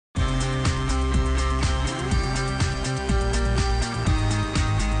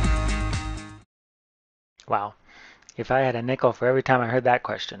Wow. If I had a nickel for every time I heard that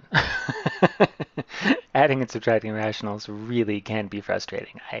question. Adding and subtracting rationals really can be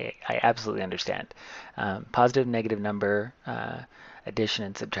frustrating. I absolutely understand. Positive, negative number addition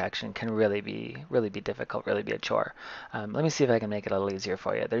and subtraction can really be difficult, really be a chore. Let me see if I can make it a little easier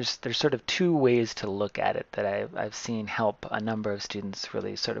for you. There's sort of two ways to look at it that I've seen help a number of students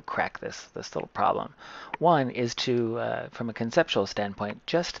really sort of crack this little problem. One is to, from a conceptual standpoint,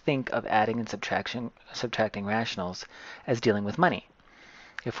 just think of adding and subtracting rationals as dealing with money.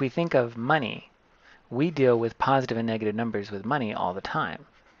 If we think of money, we deal with positive and negative numbers with money all the time.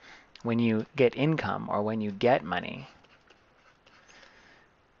 When you get income or when you get money,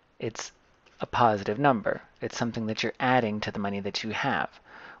 it's a positive number. It's something that you're adding to the money that you have.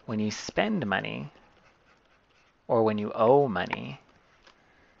 When you spend money or when you owe money,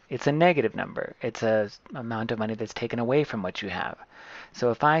 it's a negative number. It's a amount of money that's taken away from what you have.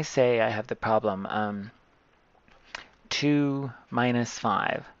 So if I say I have the problem 2 minus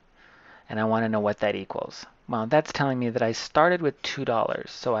 5, and I want to know what that equals. Well, that's telling me that I started with $2,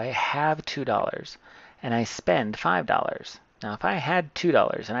 so I have $2, and I spend $5. Now, if I had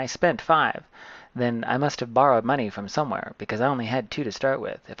 $2 and I spent 5, then I must have borrowed money from somewhere because I only had 2 to start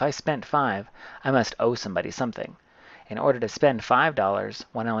with. If I spent 5, I must owe somebody something. In order to spend $5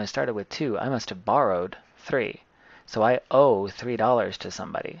 when I only started with 2, I must have borrowed 3. So I owe $3 to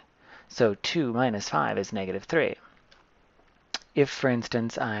somebody. So 2 minus 5 is negative 3. If, for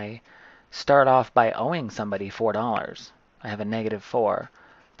instance, I start off by owing somebody $4, I have a negative 4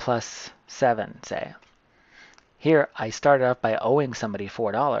 plus 7, say. Here, I started off by owing somebody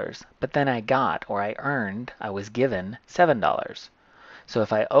 $4, but then I got, or I earned, I was given $7. So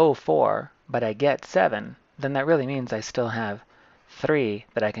if I owe 4, but I get 7, then that really means I still have 3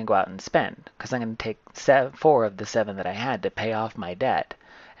 that I can go out and spend, because I'm going to take 4 of the 7 that I had to pay off my debt,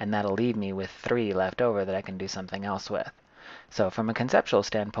 and that'll leave me with 3 left over that I can do something else with. So from a conceptual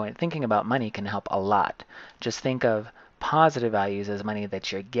standpoint, thinking about money can help a lot. Just think of positive values as money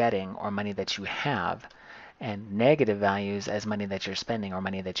that you're getting or money that you have, and negative values as money that you're spending or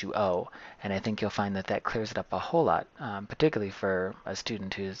money that you owe. And I think you'll find that that clears it up a whole lot, particularly for a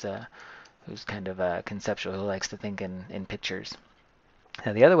student who's kind of conceptual, who likes to think in pictures.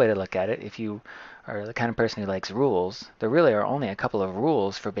 Now, the other way to look at it, if you are the kind of person who likes rules, there really are only a couple of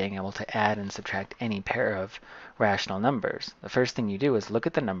rules for being able to add and subtract any pair of rational numbers. The first thing you do is look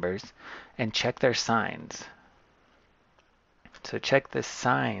at the numbers and check their signs. So check the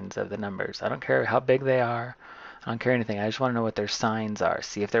signs of the numbers. I don't care how big they are. I don't care anything. I just want to know what their signs are.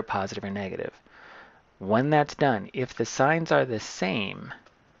 See if they're positive or negative. When that's done, if the signs are the same,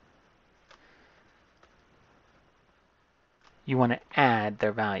 you want to add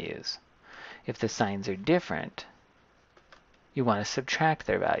their values. If the signs are different, you want to subtract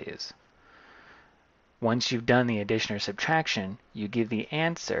their values. Once you've done the addition or subtraction, you give the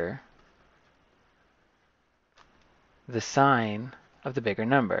answer the sign of the bigger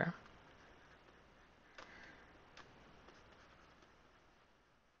number.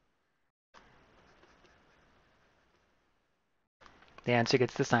 The answer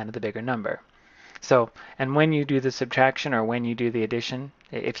gets the sign of the bigger number. So, and when you do the subtraction or when you do the addition,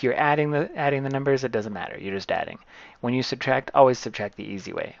 if you're adding the numbers, it doesn't matter. You're just adding. When you subtract, always subtract the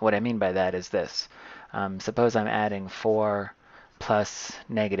easy way. What I mean by that is this. Suppose I'm adding 4 plus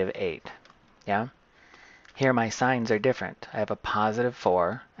negative 8. Yeah? Here my signs are different. I have a positive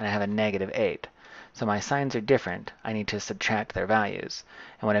 4 and I have a negative 8. So my signs are different. I need to subtract their values.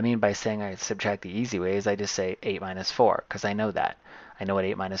 And what I mean by saying I subtract the easy way is I just say 8 minus 4, because I know that. I know what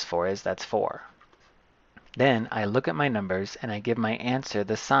 8 minus 4 is. That's 4. Then I look at my numbers and I give my answer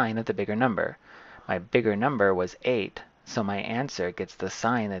the sign of the bigger number. My bigger number was 8, so my answer gets the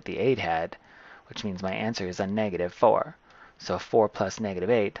sign that the 8 had, which means my answer is a negative 4. So 4 plus negative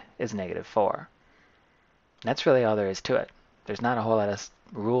 8 is negative 4. That's really all there is to it. There's not a whole lot of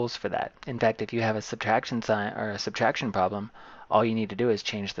rules for that. In fact, if you have a subtraction sign or a subtraction problem, all you need to do is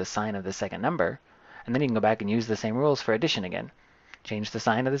change the sign of the second number, and then you can go back and use the same rules for addition again. Change the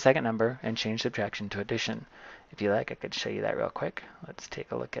sign of the second number and change subtraction to addition. If you like, I could show you that real quick. Let's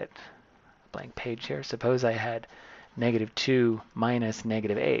take a look at a blank page here. Suppose I had negative 2 minus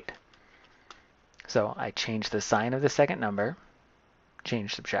negative 8. So I change the sign of the second number,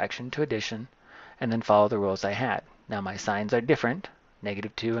 change subtraction to addition, and then follow the rules I had. Now my signs are different,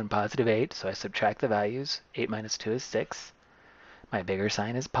 negative 2 and positive 8, so I subtract the values. 8 minus 2 is 6. My bigger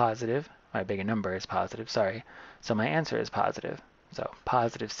sign is positive. My bigger number is positive, sorry. So my answer is positive. So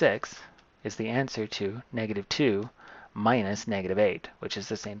positive 6 is the answer to negative 2 minus negative 8, which is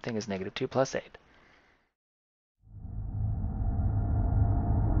the same thing as negative 2 plus 8.